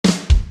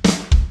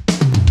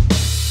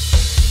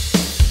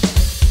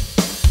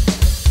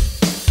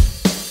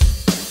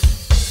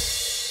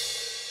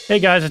Hey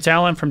guys, it's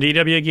Alan from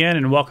DW again,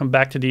 and welcome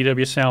back to DW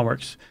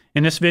Soundworks.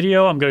 In this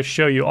video, I'm going to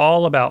show you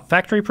all about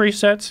factory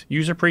presets,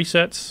 user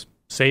presets,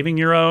 saving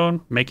your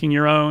own, making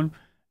your own,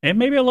 and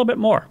maybe a little bit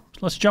more.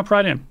 Let's jump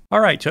right in. All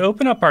right, to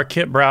open up our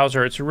kit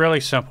browser, it's really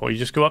simple. You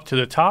just go up to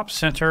the top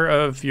center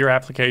of your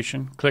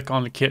application, click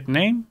on the kit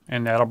name,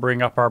 and that'll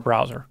bring up our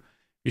browser.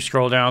 You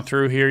scroll down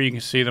through here, you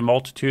can see the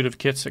multitude of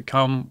kits that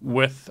come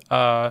with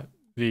the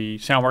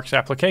Soundworks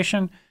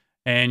application.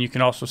 And you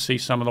can also see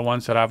some of the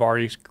ones that I've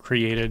already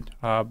created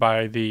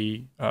by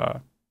the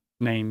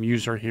name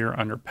user here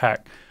under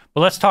pack.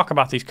 But let's talk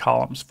about these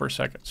columns for a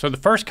second. So the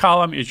first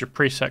column is your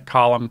preset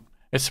column.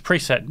 It's the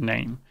preset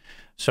name.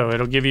 So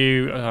it'll give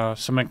you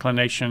some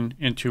inclination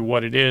into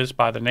what it is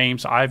by the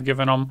names I've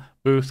given them: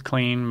 booth,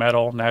 clean,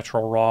 metal,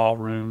 natural, raw,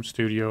 room,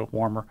 studio,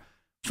 warmer,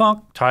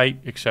 funk, tight,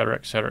 etc.,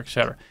 etc.,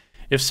 etc.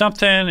 If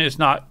something is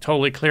not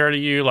totally clear to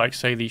you, like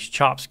say these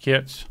chops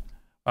kits,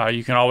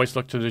 you can always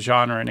look to the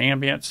genre and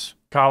ambience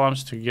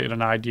columns to get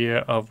an idea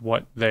of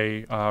what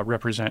they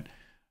represent.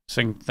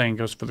 Same thing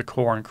goes for the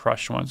core and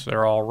crush ones.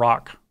 They're all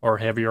rock or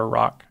heavier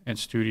rock and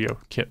studio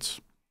kits.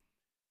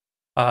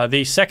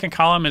 The second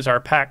column is our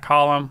pack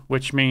column,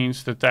 which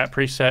means that that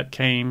preset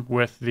came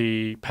with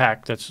the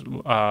pack that's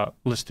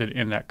listed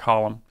in that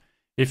column.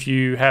 If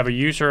you have a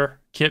user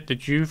kit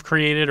that you've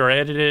created or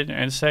edited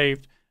and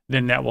saved,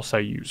 then that will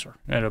say user.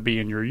 It'll be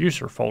in your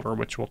user folder,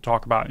 which we'll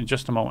talk about in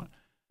just a moment.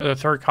 The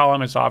third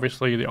column is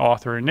obviously the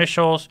author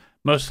initials.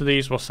 Most of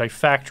these will say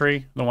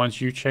factory. The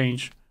ones you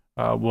change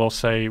will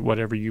say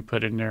whatever you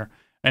put in there.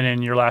 And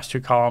then your last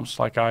two columns,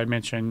 like I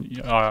mentioned,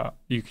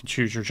 you can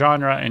choose your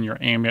genre and your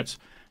ambience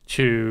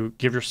to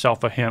give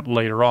yourself a hint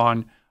later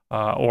on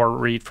or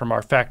read from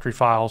our factory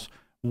files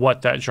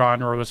what that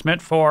genre was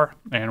meant for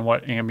and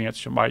what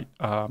ambience it might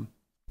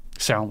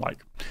sound like.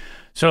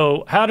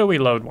 So how do we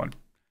load one?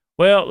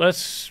 Well,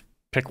 let's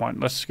pick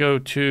one. Let's go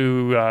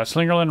to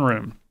Slingerland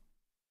Room.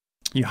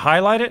 You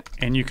highlight it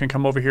and you can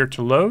come over here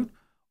to load,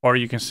 or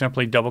you can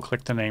simply double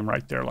click the name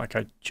right there like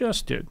I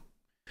just did.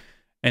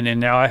 And then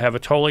now I have a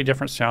totally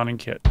different sounding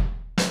kit.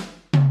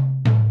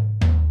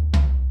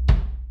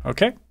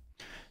 Okay,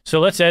 so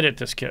let's edit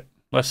this kit.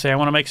 Let's say I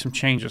want to make some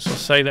changes. Let's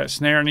say that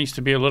snare needs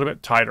to be a little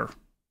bit tighter.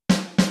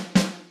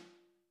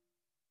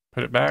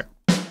 Put it back.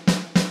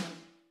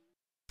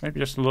 Maybe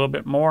just a little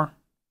bit more.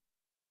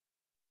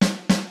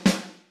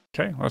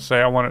 Okay, let's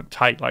say I want it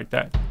tight like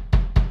that.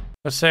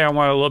 Let's say I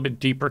want a little bit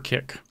deeper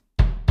kick.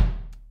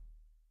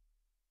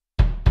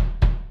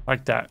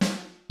 Like that.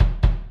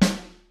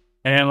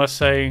 And let's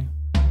say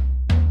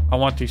I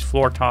want these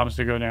floor toms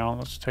to go down.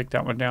 Let's take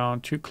that one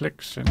down 2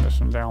 clicks and this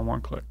one down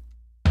 1 click.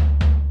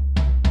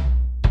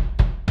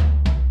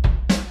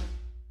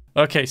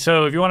 Okay,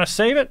 so if you want to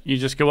save it, you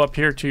just go up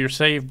here to your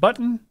save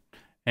button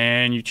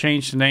and you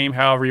change the name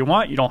however you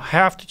want. You don't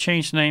have to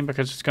change the name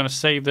because it's going to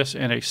save this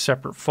in a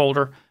separate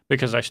folder,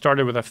 because I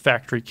started with a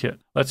factory kit.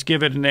 Let's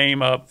give it a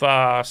name of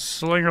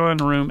Slingerland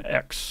Room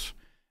X.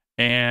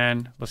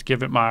 And let's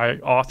give it my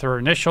author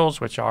initials,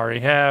 which I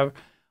already have.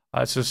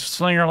 This is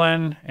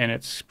Slingerland, and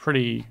it's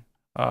pretty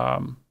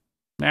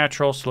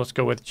natural, so let's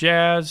go with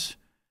jazz.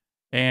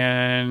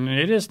 And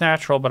it is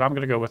natural, but I'm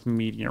going to go with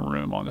medium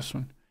room on this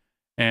one.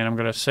 And I'm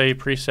going to save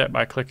preset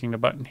by clicking the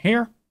button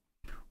here.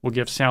 We'll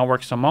give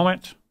Soundworks a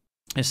moment.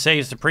 It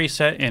saves the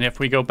preset, and if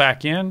we go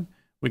back in,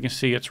 we can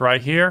see it's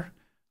right here.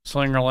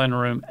 Slingerland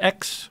Room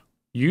X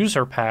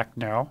user pack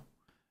now.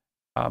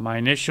 My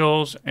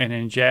initials, and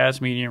in jazz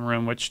medium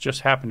room, which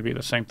just happened to be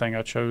the same thing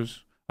I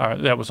chose.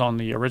 That was on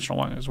the original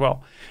one as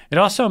well. It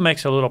also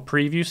makes a little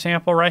preview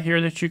sample right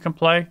here that you can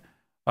play.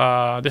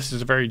 This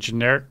is a very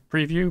generic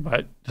preview,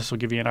 but this will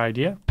give you an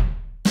idea.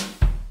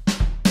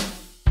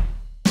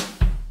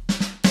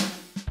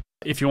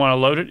 If you want to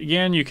load it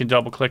again, you can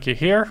double click it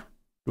here,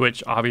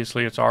 which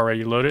obviously it's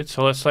already loaded.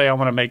 So let's say I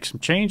want to make some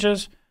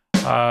changes.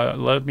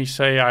 Let me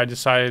say I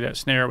decided that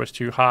snare was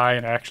too high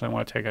and I actually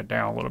want to take it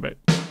down a little bit.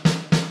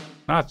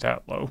 Not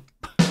that low.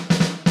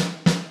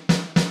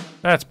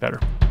 That's better.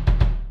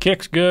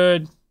 Kick's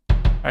good.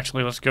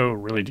 Actually, let's go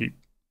really deep.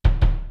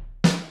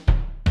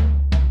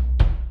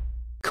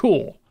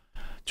 Cool.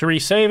 To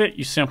resave it,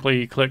 you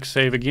simply click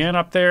Save Again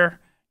up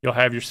there. You'll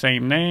have your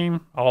same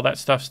name. All that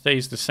stuff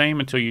stays the same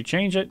until you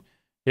change it.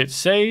 Hit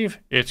Save.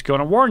 It's going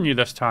to warn you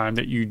this time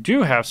that you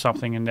do have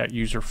something in that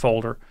user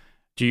folder.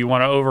 Do you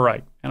want to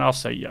overwrite? And I'll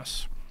say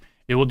yes.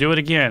 It will do it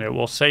again. It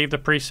will save the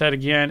preset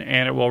again,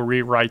 and it will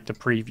rewrite the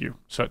preview.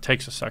 So it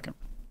takes a second.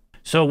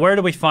 So where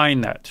do we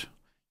find that?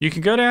 You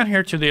can go down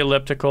here to the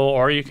elliptical,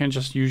 or you can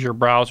just use your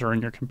browser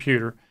on your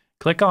computer.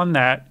 Click on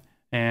that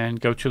and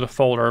go to the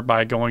folder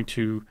by going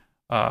to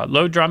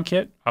Load Drum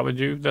Kit. I would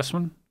do this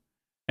one.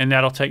 And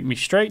that'll take me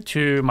straight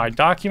to my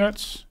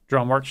documents,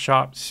 Drum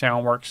Workshop,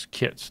 Soundworks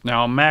Kits.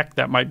 Now on Mac,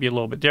 that might be a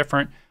little bit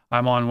different.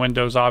 I'm on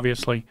Windows,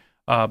 obviously.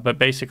 But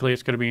basically,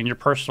 it's going to be in your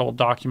personal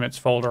documents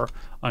folder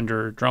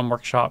under Drum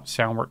Workshop,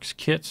 Soundworks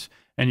Kits,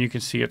 and you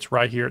can see it's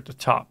right here at the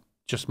top,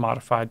 just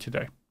modified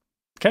today.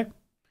 Okay.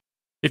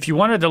 If you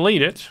want to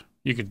delete it,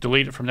 you could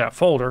delete it from that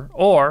folder,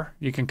 or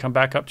you can come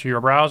back up to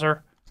your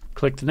browser,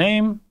 click the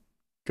name,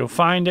 go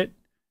find it,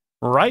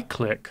 right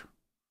click,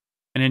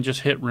 and then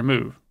just hit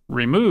remove.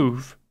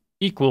 Remove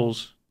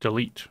equals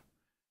delete.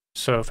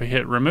 So if I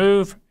hit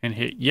remove and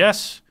hit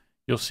yes,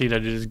 you'll see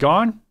that it is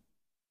gone.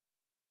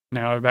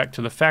 Now back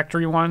to the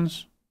factory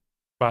ones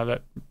by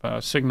that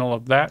signal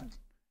of that.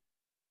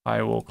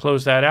 I will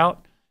close that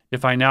out.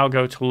 If I now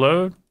go to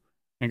load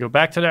and go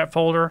back to that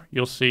folder,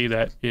 you'll see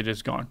that it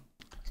is gone.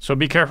 So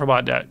be careful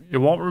about that. It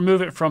won't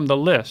remove it from the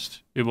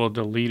list. It will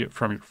delete it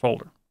from your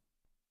folder.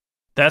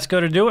 That's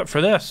going to do it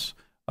for this.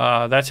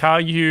 That's how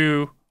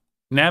you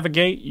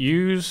navigate,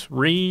 use,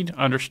 read,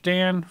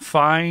 understand,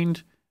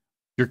 find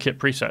your kit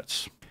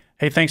presets.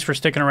 Hey, thanks for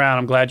sticking around.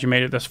 I'm glad you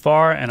made it this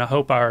far, and I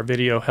hope our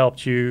video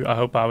helped you. I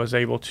hope I was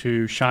able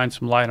to shine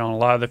some light on a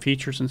lot of the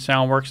features in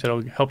Soundworks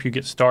that'll help you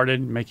get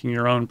started making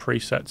your own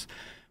presets.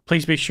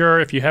 Please be sure,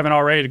 if you haven't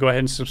already, to go ahead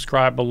and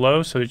subscribe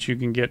below so that you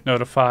can get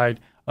notified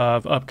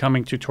of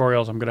upcoming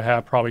tutorials. I'm going to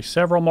have probably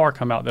several more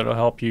come out that'll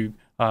help you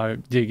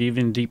dig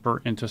even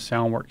deeper into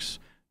Soundworks.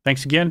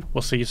 Thanks again.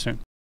 We'll see you soon.